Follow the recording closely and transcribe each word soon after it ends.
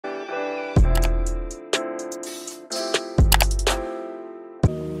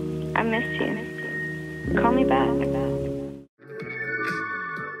missed you. Call me back.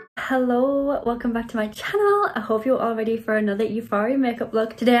 Hello, welcome back to my channel. I hope you're all ready for another Euphoria makeup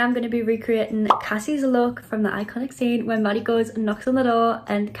look. Today I'm going to be recreating Cassie's look from the iconic scene when Maddie goes and knocks on the door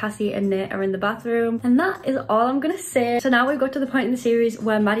and Cassie and Nate are in the bathroom. And that is all I'm going to say. So now we've got to the point in the series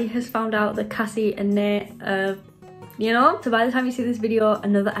where Maddie has found out that Cassie and Nate you know, so by the time you see this video,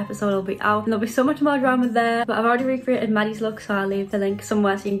 another episode will be out and there'll be so much more drama there. But I've already recreated Maddie's look, so I'll leave the link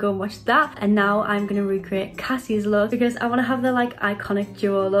somewhere so you can go and watch that. And now I'm gonna recreate Cassie's look because I want to have their like iconic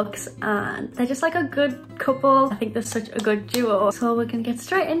duo looks, and they're just like a good couple. I think they're such a good duo. So we're gonna get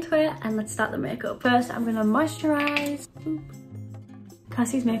straight into it and let's start the makeup. First, I'm gonna moisturize.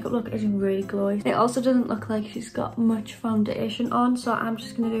 Cassie's makeup look is really glowy. It also doesn't look like she's got much foundation on, so I'm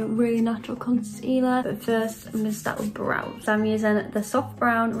just gonna do really natural concealer. But first, I'm gonna start with brows. So I'm using the Soft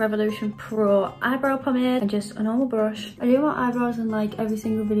Brown Revolution Pro eyebrow pomade and just a normal brush. I do my eyebrows in like every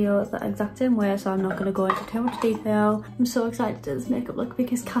single video the exact same way, so I'm not gonna go into too much detail. I'm so excited to do this makeup look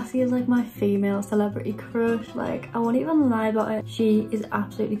because Cassie is like my female celebrity crush. Like, I won't even lie about it. She is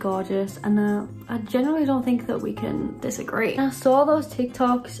absolutely gorgeous, and I generally don't think that we can disagree. I saw those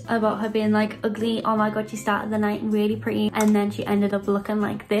TikToks about her being like ugly. Oh my god, she started the night really pretty and then she ended up looking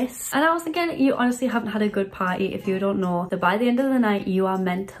like this. And I was thinking, you honestly haven't had a good party if you don't know that by the end of the night you are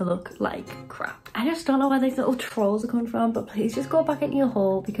meant to look like crap. I just don't know where these little trolls are coming from, but please just go back into your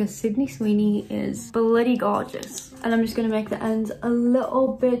hole because Sydney Sweeney is bloody gorgeous. And I'm just gonna make the ends a little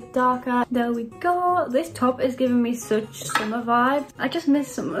bit darker. There we go. This top is giving me such summer vibes. I just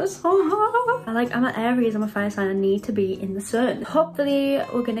miss summer so hard. I'm an Aries, I'm a fire sign, I need to be in the sun. Hopefully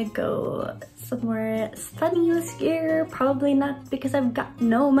we're gonna go somewhere sunny this year. Probably not because I've got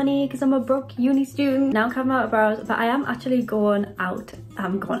no money because I'm a broke uni student. Now I'm covering my eyebrows, but I am actually going out.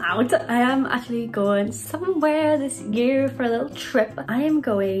 I am actually going somewhere this year for a little trip. I am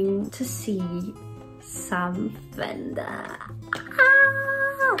going to see Sam Fender.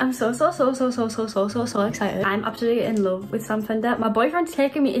 I'm so excited. I'm absolutely in love with Sam Fender. My boyfriend's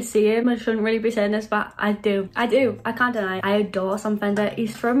taking me to see him. I shouldn't really be saying this, but I do. I can't deny it. I adore Sam Fender.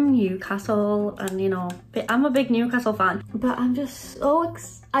 He's from Newcastle and you know, I'm a big Newcastle fan. But I'm just so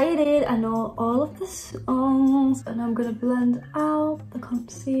excited. I know all of the songs and I'm gonna blend out the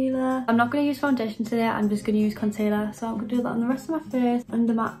concealer. I'm not gonna use foundation today, I'm just gonna use concealer. So I'm gonna do that on the rest of my face,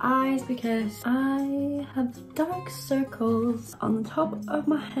 under my eyes, because I have dark circles on the top of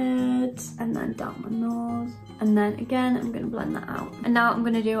my head and then down my nose. And then again, I'm gonna blend that out. And now I'm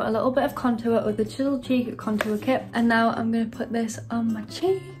gonna do a little bit of contour with the Chisel Cheek contour kit. And now I'm gonna put this on my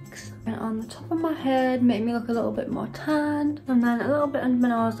cheeks and on the top of my head, make me look a little bit more tanned, and then a little bit under my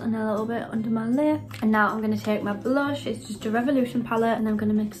nose and a little bit under my lip. And now I'm going to take my blush, it's just a Revolution palette, and I'm going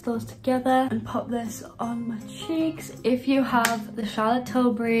to mix those together and pop this on my cheeks. If you have the Charlotte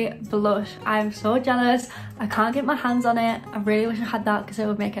Tilbury blush, I'm so jealous. I can't get my hands on it. I really wish I had that because it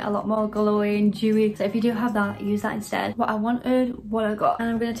would make it a lot more glowy and dewy. So if you do have that, use that instead. What I wanted, what I got. And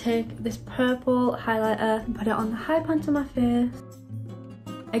I'm going to take this purple highlighter and put it on the high point of my face.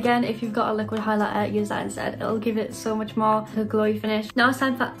 Again, if you've got a liquid highlighter, use that instead. It'll give it so much more of a glowy finish. Now it's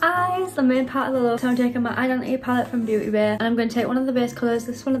time for eyes, the main part of the look. So I'm taking my Identity palette from Beauty Bay and I'm going to take one of the base colours,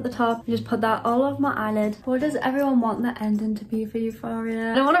 this one at the top, and just put that all over my eyelid. What does everyone want the ending to be for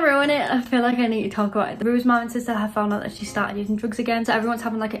Euphoria? I don't want to ruin it. I feel like I need to talk about it. Rue's mum and sister have found out that she started using drugs again. So everyone's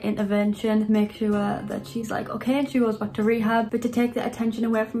having like an intervention to make sure that she's like okay and she goes back to rehab. But to take the attention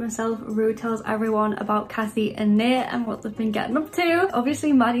away from herself, Rue tells everyone about Cassie and Nate and what they've been getting up to.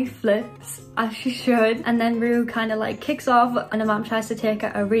 Obviously Maddie flips as she should, and then Rue kind of like kicks off and her mom tries to take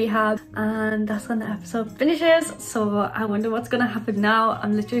her to rehab, and that's when the episode finishes. So I wonder what's gonna happen now.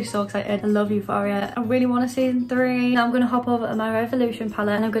 I'm literally so excited. I love Euphoria. I really want a season 3. Now I'm gonna hop over to my Revolution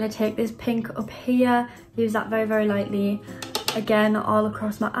palette and I'm gonna take this pink up here, use that very lightly, again all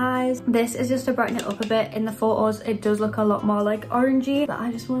across my eyes. This is just to brighten it up a bit. In the photos it does look a lot more like orangey, but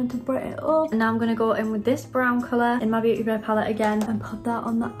I just wanted to brighten it up. And now I'm gonna go in with this brown colour in my Beauty Bay palette again and put that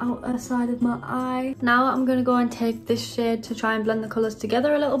on the outer side of my eye. Now I'm gonna go and take this shade to try and blend the colours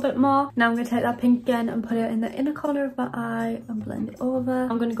together a little bit more. Now I'm gonna take that pink again and put it in the inner corner of my eye and blend it over.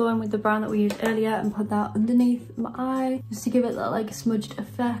 I'm gonna go in with the brown that we used earlier and put that underneath my eye just to give it that like smudged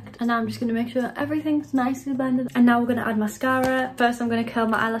effect. And now I'm just gonna make sure everything's nicely blended. And now we're gonna add mascara. First I'm going to curl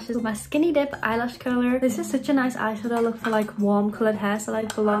my eyelashes with my Skinny Dip eyelash curler. This is such a nice eyeshadow look for like warm coloured hair, so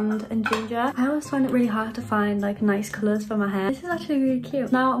like blonde and ginger. I always find it really hard to find like nice colours for my hair. This is actually really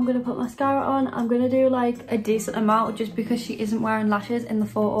cute. Now I'm going to put mascara on. I'm going to do like a decent amount just because she isn't wearing lashes in the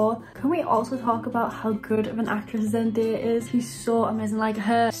photo. Can we also talk about how good of an actress Zendaya is? She's so amazing. Like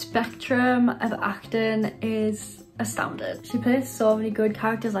her spectrum of acting is astounded. She plays so many good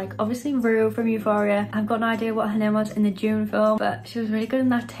characters, like obviously Rue from Euphoria. I've got no idea what her name was in the June film, but she was really good in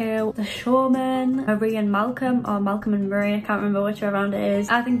that too. The Showman, Marie and Malcolm, or Malcolm and Marie, I can't remember which way around it is.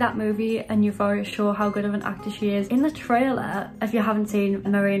 I think that movie and Euphoria show how good of an actor she is. In the trailer, if you haven't seen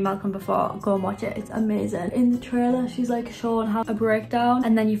Marie and Malcolm before, go and watch it, it's amazing. In the trailer, she's like shown how a breakdown,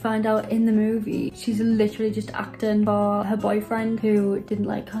 and then you find out in the movie she's literally just acting for her boyfriend who didn't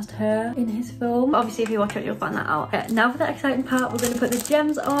like cast her in his film. Obviously if you watch it you'll find that out. Okay, now for the exciting part, we're going to put the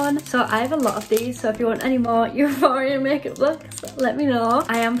gems on. So I have a lot of these, so if you want any more Euphoria makeup looks, let me know.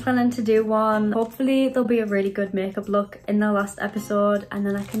 I am planning to do one, hopefully there'll be a really good makeup look in the last episode, and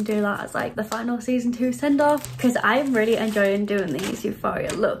then I can do that as like the final season 2 send off, because I'm really enjoying doing these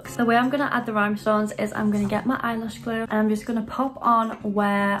Euphoria looks. The way I'm going to add the rhinestones is I'm going to get my eyelash glue and I'm just going to pop on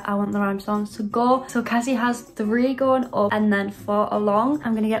where I want the rhinestones to go. So Cassie has 3 going up and then 4 along.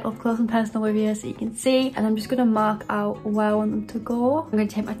 I'm going to get up close and personal with you so you can see, and I'm just going to mark out where I want them to go. I'm going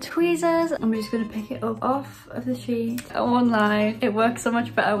to take my tweezers and I'm just going to pick it up off of the sheet. I won't lie, it works so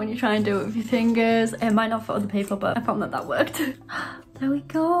much better when you try and do it with your fingers. It might not for other people, but I found that that worked. There we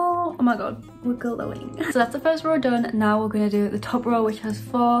go. Oh my god, we're glowing. So that's the first row done. Now we're going to do the top row, which has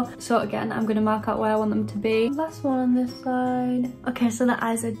 4. So again, I'm going to mark out where I want them to be. Last one on this side. Okay, so the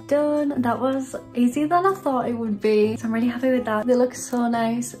eyes are done. That was easier than I thought it would be. So I'm really happy with that. They look so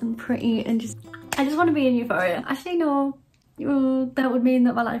nice and pretty, and just I just want to be in Euphoria. Actually, no. That would mean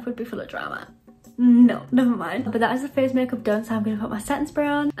that my life would be full of drama. No, never mind. But that is the face makeup done, so I'm going to put my setting spray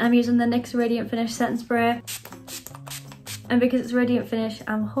on. I'm using the NYX Radiant Finish setting spray. And because it's Radiant Finish,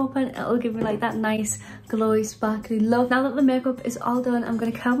 I'm hoping it'll give me like that nice glowy sparkly look. Now that the makeup is all done, I'm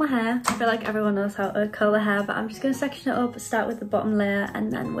going to curl my hair. I feel like everyone knows how to curl their hair, but I'm just going to section it up, start with the bottom layer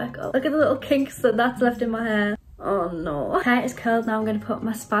and then work up. Look at the little kinks that's left in my hair. Oh no. Hair is curled. Now I'm going to put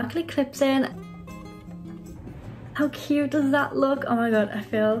my sparkly clips in. How cute does that look? Oh my god, I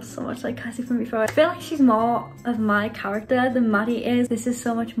feel so much like Cassie from before. I feel like she's more of my character than Maddie is. This is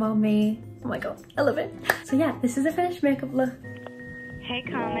so much more me. Oh my god, I love it. So yeah, this is a finished makeup look. Hey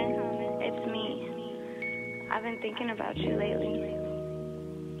Common, it's me. I've been thinking about you lately.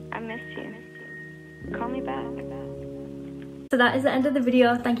 I miss you. Call me back. So that is the end of the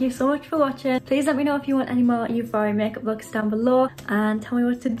video. Thank you so much for watching. Please let me know if you want any more Euphoria makeup looks down below, and tell me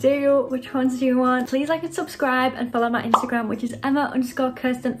what to do. Which ones do you want? Please like and subscribe and follow my Instagram, which is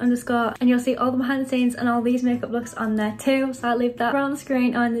Emma_Kirsten_, and you'll see all the behind the scenes and all these makeup looks on there too. So I'll leave that around the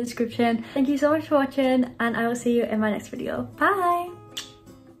screen or in the description. Thank you so much for watching, and I will see you in my next video. Bye!